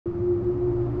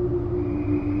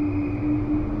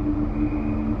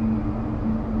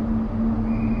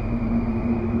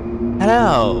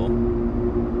hello!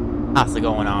 How's it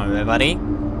going on, everybody?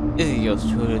 This is yours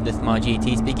truly, this Mod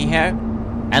GT speaking here,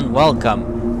 and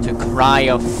welcome to Cry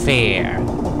of Fear.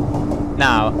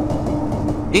 Now,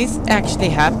 this actually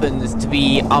happens to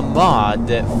be a mod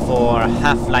for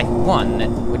Half-Life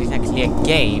 1, which is actually a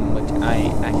game which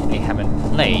I actually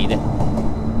haven't played.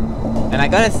 And I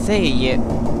gotta say,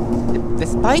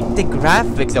 despite the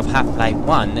graphics of Half-Life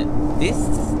 1,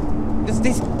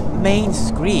 this main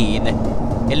screen,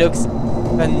 it looks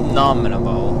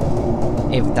phenomenal,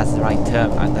 if that's the right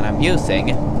term that I'm using.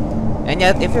 And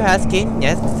yet, if you're asking,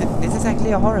 yes, this is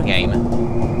actually a horror game.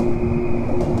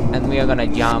 And we are gonna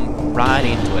jump right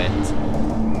into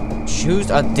it. Choose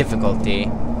a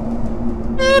difficulty.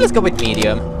 Let's go with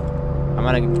medium.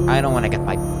 I don't wanna get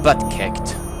my butt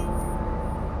kicked.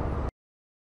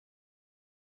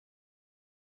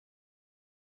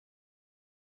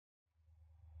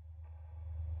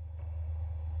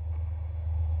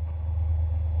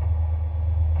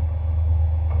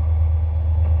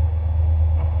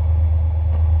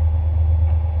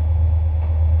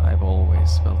 I've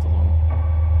always felt alone.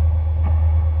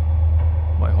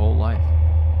 My whole life.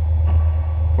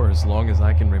 For as long as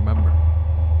I can remember.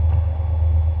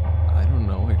 I don't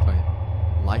know if I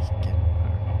like it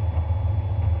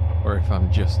or if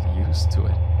I'm just used to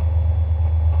it.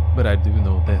 But I do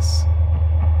know this.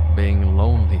 Being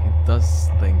lonely does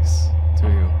things to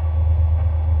you.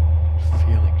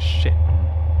 Feeling shit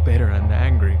and bitter and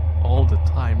angry all the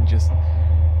time just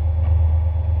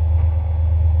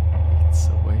eats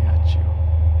away at you.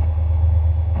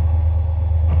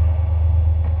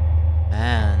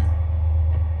 Man,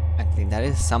 I think that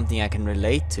is something I can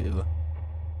relate to.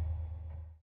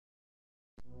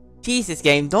 Jesus,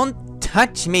 game, don't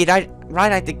touch me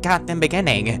right at the goddamn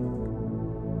beginning.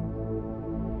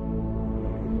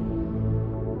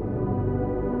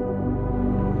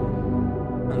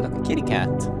 Oh, look, a kitty cat.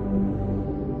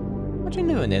 What you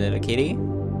doing there, little kitty?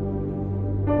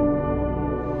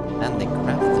 And the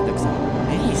graphics looks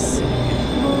amazing.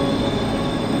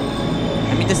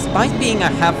 I mean, despite being a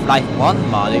Half-Life 1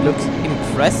 mod, it looks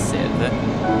impressive.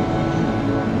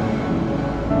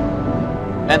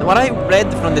 And what I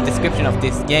read from the description of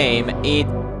this game, it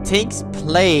takes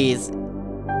place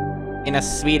in a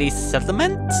Swedish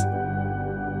settlement.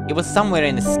 It was somewhere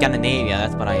in Scandinavia.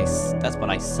 That's what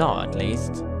I saw, at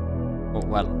least. Or,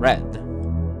 well, read.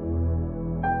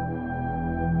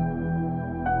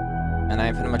 And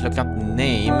I pretty much looked up the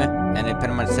name, and it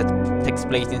pretty much takes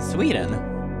place in Sweden.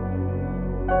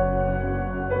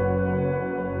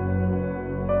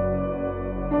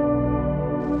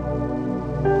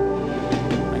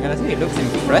 It looks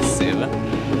impressive.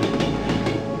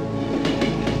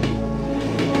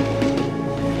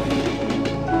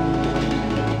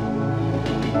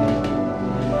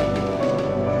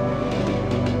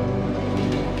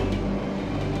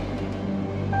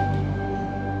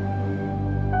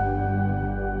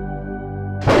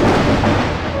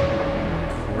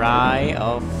 Cry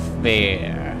of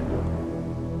Fear.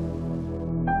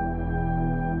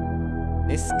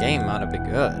 This game ought to be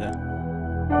good.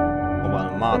 Well,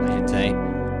 mod, I should say.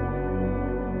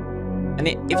 And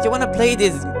if you want to play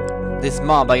this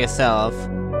mod by yourself,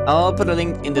 I'll put a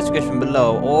link in the description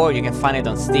below, or you can find it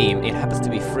on Steam. It happens to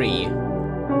be free.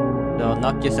 So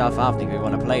knock yourself out if you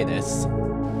want to play this.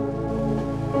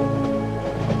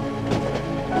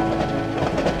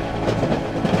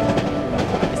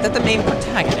 Is that the main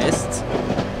protagonist?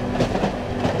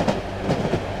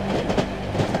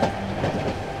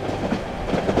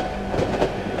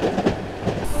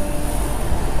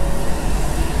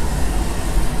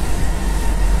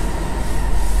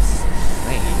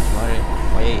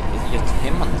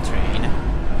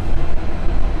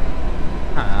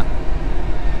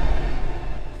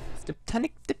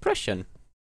 Panic depression.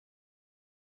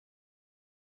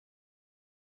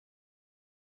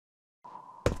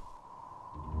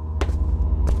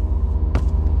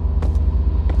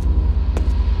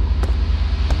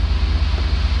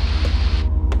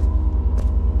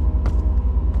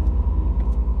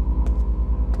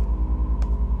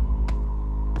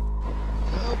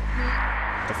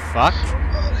 The fuck?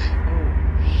 Oh,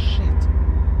 shit.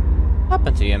 What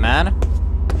happened to you, man?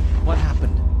 What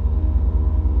happened?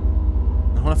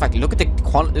 In fact, look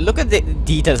at the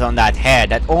details on that hair,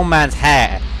 that old man's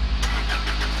hair.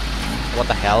 What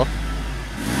the hell?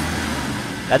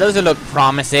 That doesn't look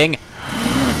promising.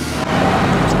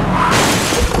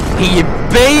 He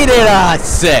baited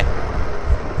us!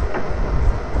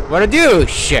 What a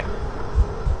douche!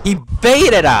 He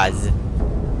baited us!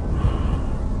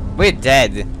 We're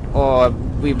dead. Or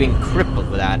we've been crippled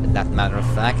with that matter of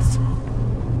fact.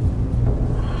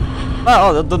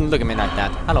 Oh, don't look at me like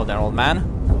that. Hello there, old man.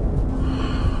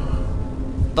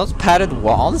 Those padded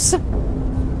walls?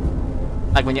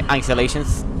 Like when you're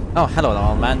isolations. Oh, hello there,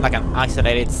 old man. Like an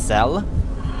isolated cell.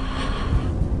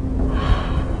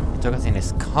 He took us in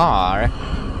his car.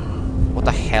 What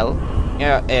the hell?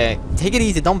 Yeah, take it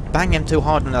easy. Don't bang him too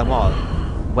hard on that wall.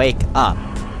 Wake up.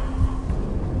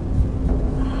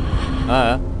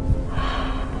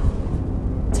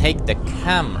 Take the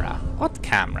camera. What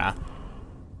camera?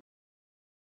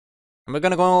 And we're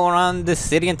gonna go around the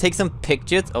city and take some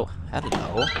pictures. Oh,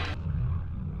 hello.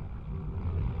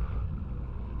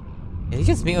 Is it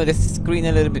just me or this screen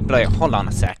a little bit blurry? Hold on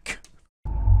a sec.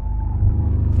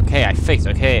 Okay, I fixed.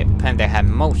 Okay, apparently I have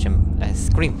motion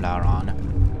screen blur on.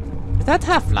 Is that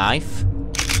Half-Life?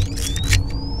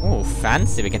 Oh,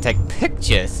 fancy. We can take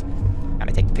pictures.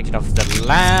 Gotta take a picture of the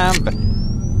lamp.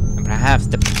 And perhaps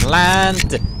the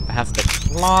plant. Perhaps the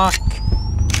clock.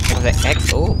 Maybe the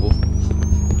X. Oh.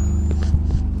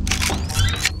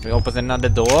 We open another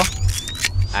door.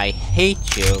 I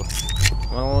hate you.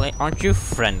 Well, aren't you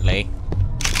friendly?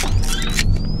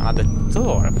 Another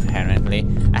door, apparently.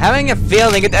 I'm having a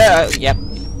feeling it. Yep.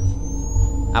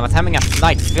 I was having a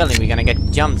slight feeling we're gonna get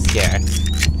jump scared.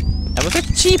 That was a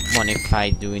cheap one, if I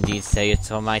do indeed say it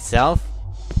so myself.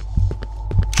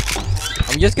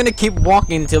 I'm just gonna keep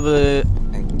walking till the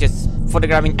just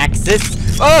photographing axis.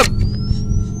 Oh!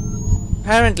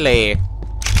 Apparently.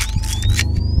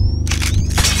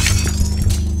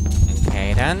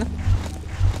 Okay then.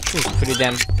 This is pretty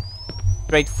damn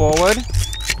straightforward.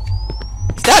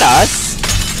 Is that us?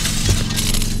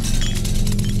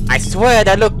 I swear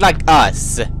that looked like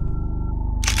us.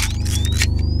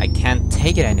 I can't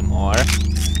take it anymore.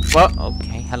 Well,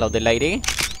 okay. Hello, the lady.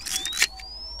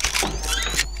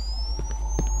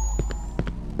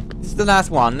 This is the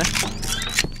last one.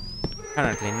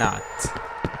 Apparently not.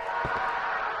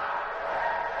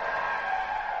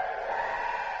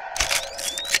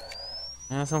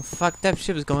 Some fucked up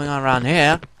shit is going on around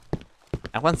here.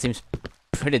 That one seems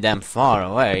pretty damn far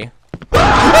away.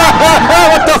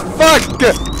 What the fuck?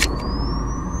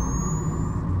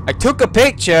 I took a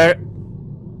picture.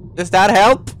 Does that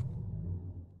help?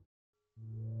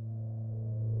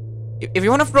 If you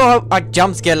want to throw a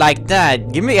jump scare like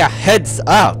that, give me a heads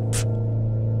up.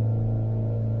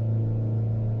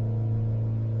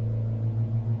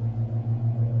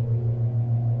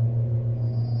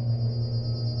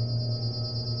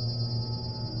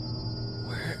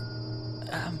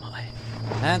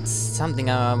 That's something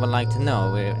I would like to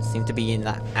know. We seem to be in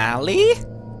the alley?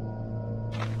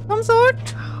 Some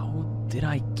sort? How did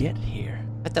I get here?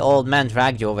 But the old man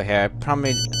dragged you over here,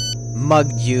 probably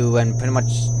mugged you and pretty much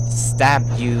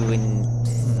stabbed you in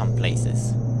some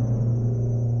places.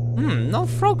 No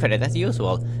throw credit as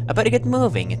usual. I better get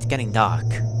moving, it's getting dark.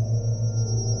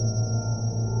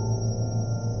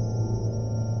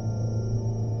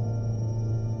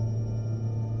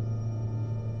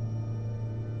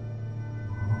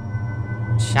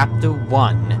 Chapter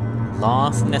 1.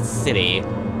 Lost in a City.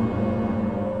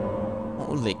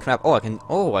 Holy crap. Oh,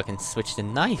 I can switch the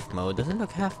knife mode. Doesn't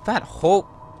look half bad.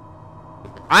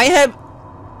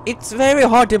 It's very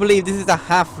hard to believe this is a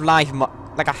Half-Life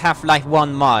like a Half-Life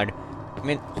 1 mod. I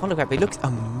mean, holy crap, it looks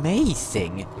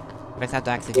amazing. Let's have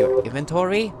to access your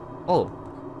inventory. Oh.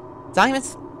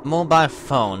 Simon's mobile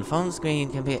phone. Phone screen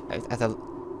can be as a...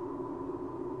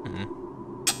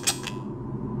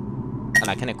 And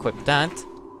I can equip that.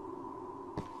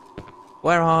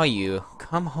 Where are you?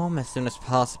 Come home as soon as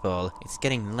possible. It's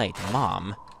getting late,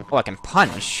 Mom. Oh, I can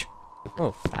punch.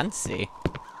 Oh, fancy.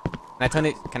 Can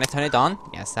I turn it on?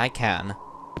 Yes, I can.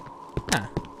 Huh.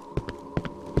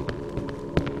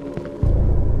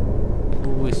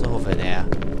 Who is over there?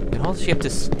 You can hold shift to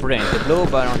sprint. The blue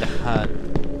bar on the HUD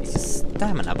is a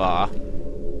stamina bar.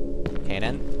 Okay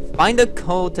then. Find the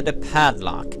code to the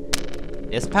padlock.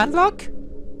 This padlock?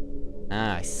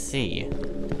 Ah, I see.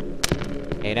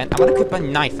 Okay then, I want to equip my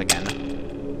knife again.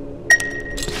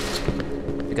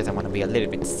 Because I want to be a little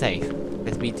bit safe.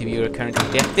 Let's be to your current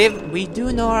objective. We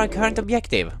do know our current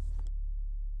objective.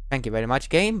 Thank you very much,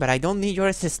 game, but I don't need your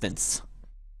assistance.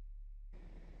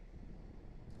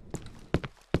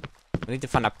 We need to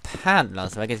find a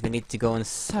padlock, so I guess we need to go and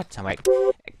search somewhere.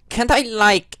 Can't I,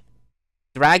 like,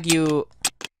 drag you...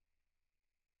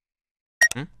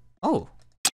 Oh.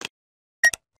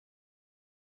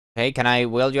 Okay, can I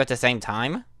wield you at the same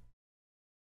time?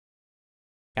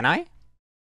 Can I?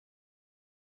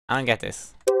 I don't get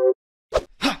this.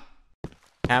 Can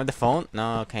I have the phone?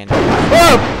 No, okay, no.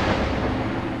 Whoa!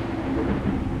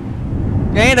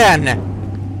 Okay then!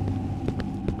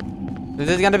 This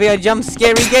is gonna be a jump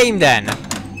scary game then!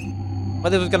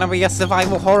 But it was gonna be a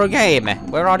survival horror game.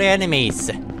 Where are the enemies?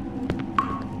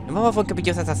 The motherfucker can be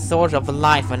used as a sword of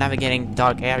life for navigating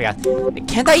dark areas.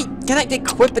 Can I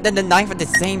equip it and the knife at the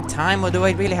same time, or do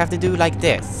I really have to do like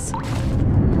this?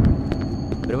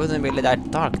 But it wasn't really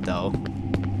that dark though.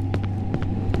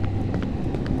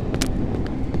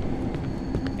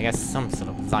 I guess some sort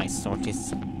of light source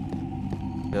is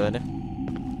good.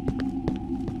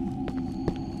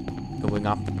 Going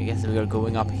up, I guess we are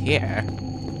going up here.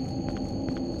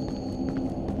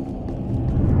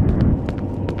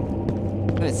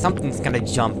 Something's gonna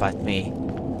jump at me.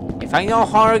 If I know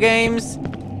horror games,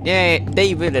 yeah,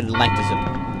 they really like to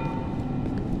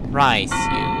surprise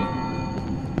you.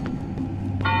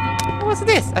 What's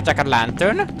this? A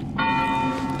jack-o'-lantern?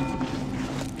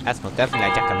 That's most definitely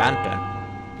a jack-o'-lantern.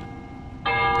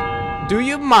 Do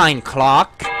you mind,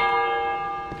 clock?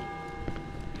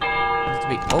 It to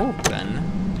be open.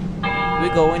 Do we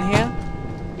go in here?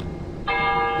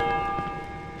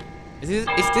 Is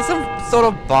this some sort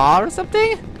of bar or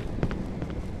something?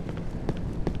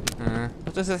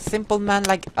 What does a simple man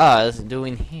like us do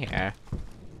in here?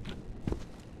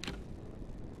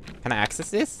 Can I access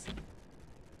this?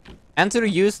 Enter a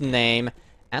username,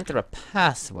 enter a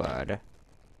password.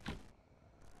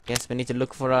 Guess we need to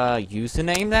look for a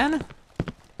username then?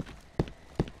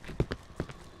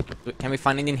 Can we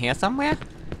find it in here somewhere?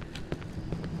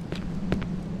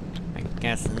 I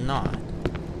guess not.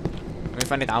 Can we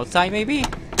find it outside maybe?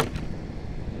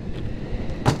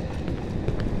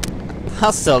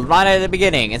 Puzzle right at the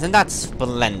beginning, isn't that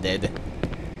splendid?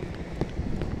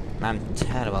 I'm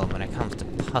terrible when it comes to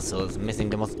puzzles,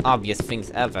 missing the most obvious things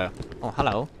ever. Oh,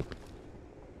 hello.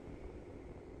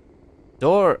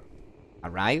 Door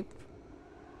arrive.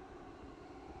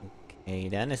 Okay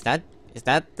then, is that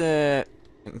the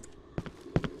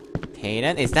okay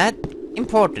then, is that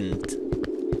important?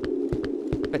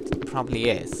 But it probably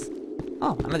is.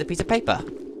 Oh, another piece of paper.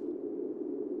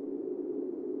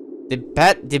 The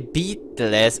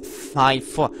Beatles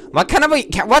 5-4. What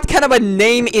kind of a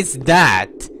name is that?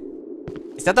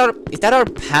 Is that our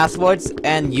passwords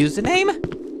and username?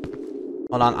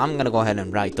 Hold on, I'm gonna go ahead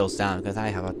and write those down because I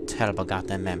have a terrible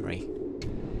goddamn memory.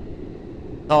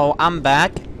 So I'm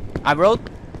back. I wrote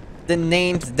the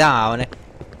names down.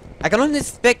 I can only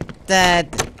expect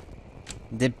that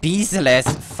the Beatles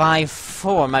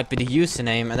 5-4 might be the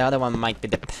username and the other one might be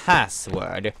the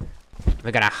password.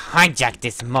 We're gonna hijack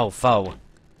this mofo.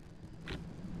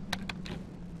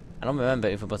 I don't remember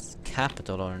if it was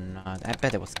capital or not. I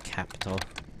bet it was capital.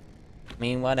 I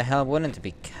mean, why the hell wouldn't it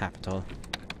be capital?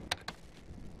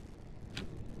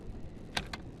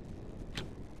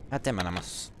 God damn it, I'm a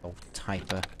slow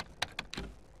typer.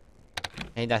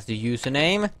 Hey, that's the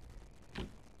username.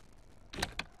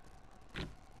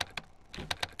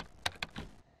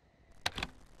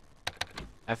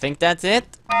 I think that's it.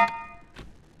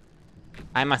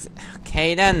 I must...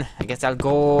 Okay then, I guess I'll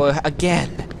go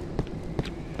again.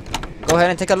 Go ahead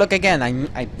and take a look again.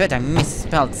 I bet I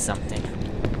misspelled something.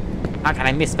 How can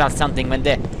I misspell something when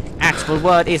the actual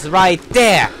word is right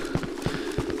there?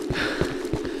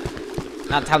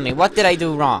 Now tell me, what did I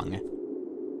do wrong?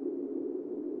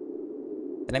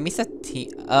 Did I miss a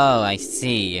T? Oh, I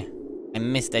see. I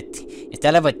missed a T.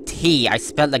 Instead of a T, I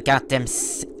spelled a goddamn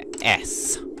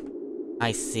S.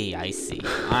 I see.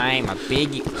 I'm a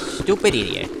big, stupid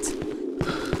idiot.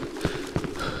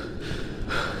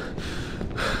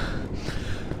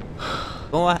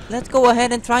 Let's go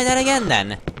ahead and try that again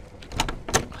then.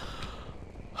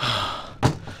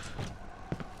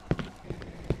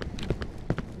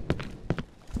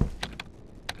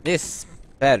 This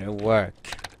better work.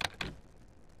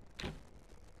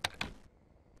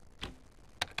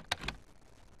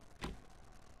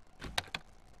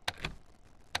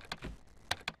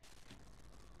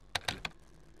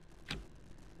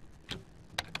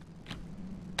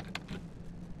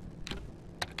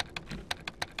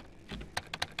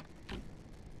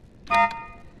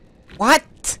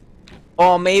 What?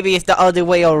 Or maybe it's the other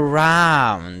way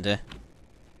around.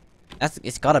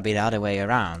 It's gotta be the other way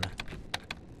around.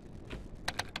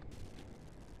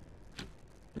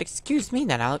 But excuse me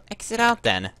then, I'll exit out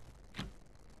then.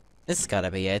 This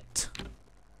gotta be it.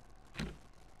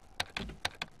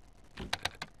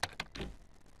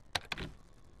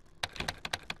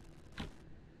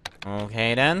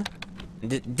 Okay then.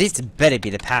 This better be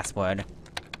the password.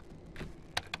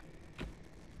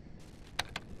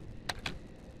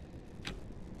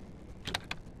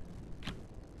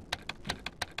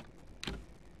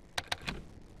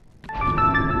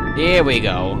 Here we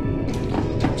go.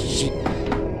 Shit.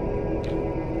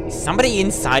 Is somebody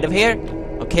inside of here?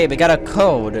 Okay, we got a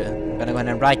code. I'm gonna go ahead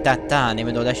and write that down,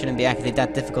 even though that shouldn't be actually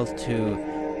that difficult to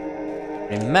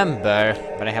remember,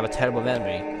 but I have a terrible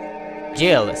memory.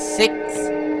 Jill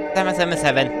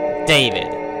 6777 David.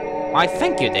 Why,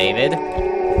 thank you, David.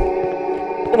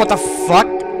 Oh, what the fuck?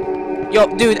 Yo,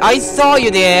 dude, I saw you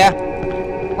there.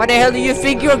 Where the hell do you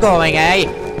think you're going, eh?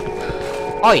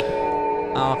 Oi.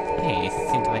 Oh, hey, it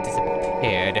seems to have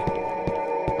disappeared.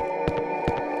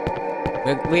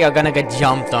 We are gonna get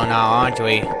jumped on now, aren't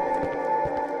we?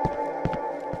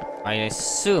 I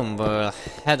assume we'll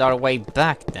head our way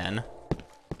back then.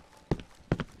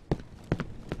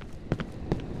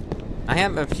 I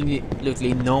have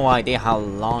absolutely no idea how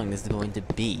long this is going to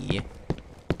be.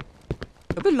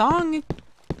 It'll be long.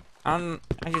 I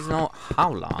just know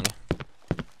how long.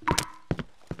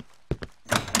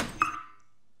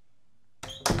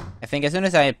 I think as soon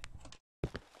as I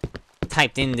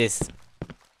typed in this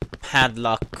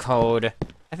padlock code,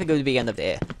 I think it would be the end of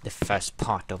the first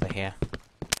part over here.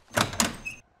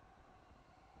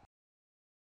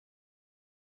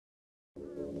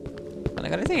 But I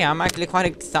gotta say, I'm actually quite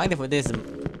excited for this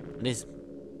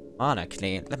one,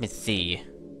 actually. Let me see.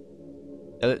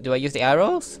 Do I use the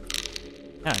arrows?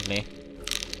 Apparently.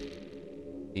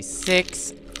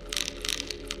 6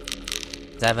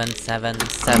 7 7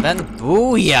 7.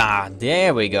 Booyah!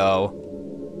 There we go.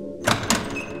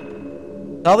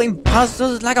 Solving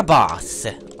puzzles like a boss.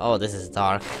 Oh, this is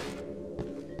dark.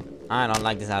 I don't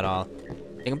like this at all.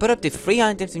 You can put up the free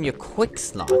items in your quick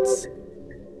slots.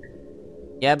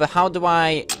 Yeah, but how do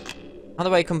I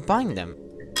combine them?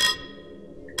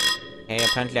 Okay,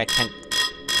 apparently I can't.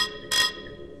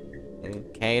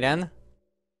 Okay then.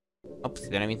 Oops,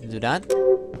 did I mean to do that?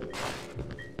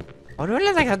 I don't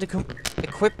really like how to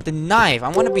equip the knife. I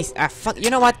want to be. Fuck.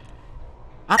 You know what?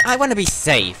 I want to be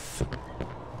safe.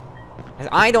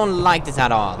 I don't like this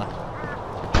at all.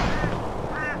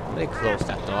 Let me close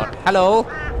that door. Hello?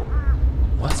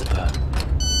 What's that?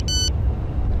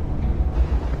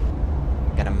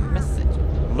 Got a message.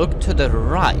 Look to the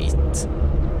right.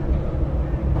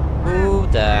 Who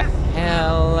the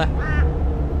hell?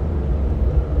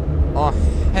 Oh,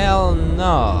 hell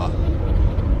no.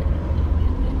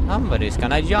 Somebody's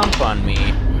gonna jump on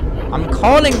me. I'm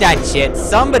calling that shit.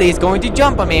 Somebody's going to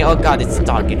jump on me. Oh god, it's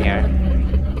dark in here.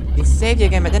 They saved you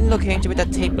again, but then look into with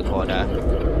that tape recorder.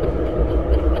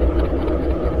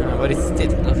 But it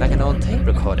looks like an old tape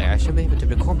recorder. I should be able to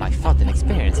record my thought and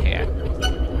experience here.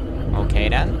 Okay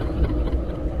then.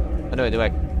 What do I do?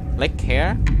 I click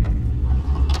here?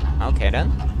 Okay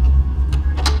then.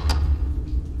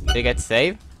 Did you get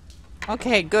saved?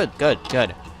 Okay, good, good,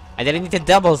 good. I didn't need to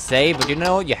double save, but you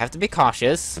know, you have to be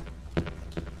cautious.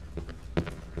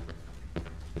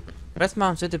 Press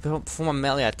mouse to perform a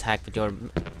melee attack with your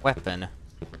weapon.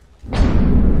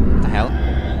 What the hell?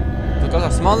 Because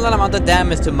a small amount of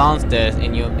damage to monsters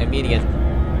in your immediate...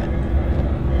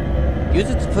 Use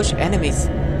it to push enemies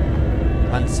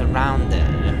when surrounded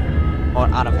or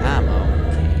out of ammo.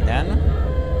 Okay, then.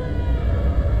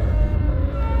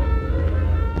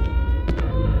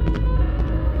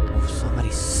 Oh,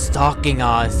 somebody's stalking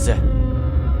us.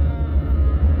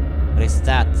 What is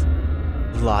that?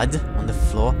 Blood on the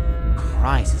floor?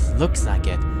 Christ, this looks like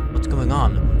it. What's going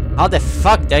on? How the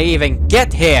fuck did I even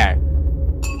get here?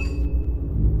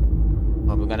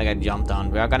 Oh, we're gonna get jumped on.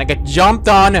 We are gonna get jumped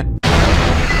on!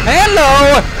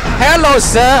 Hello! Hello,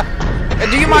 sir!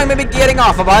 Do you mind maybe getting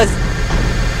off of us?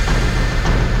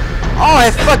 Oh,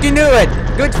 I fucking knew it!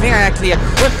 Good thing I actually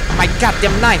equipped my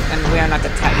goddamn knife, and we are not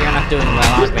we are not doing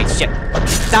well, aren't we? Shit.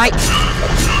 Die!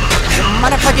 You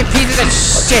motherfucking pieces of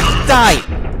shit! Die!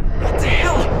 What the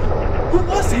hell? Who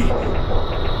was he?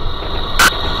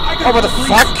 Oh, what the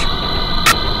fuck?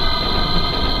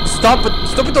 Stop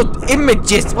with those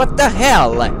images! What the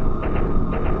hell?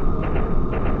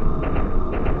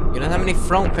 You don't have any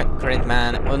phone credit,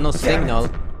 man. Or no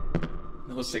signal.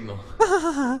 No signal.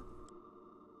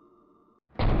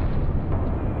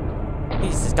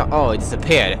 He's just got. Oh, it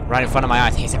disappeared right in front of my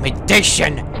eyes. He's a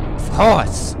magician! Of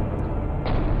course!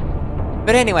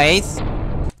 But anyways,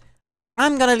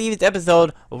 I'm gonna leave this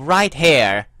episode right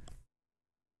here.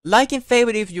 Like and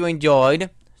favorite if you enjoyed.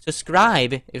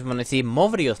 Subscribe if you want to see more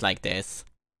videos like this.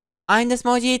 I'm the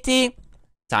Small GT,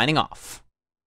 signing off.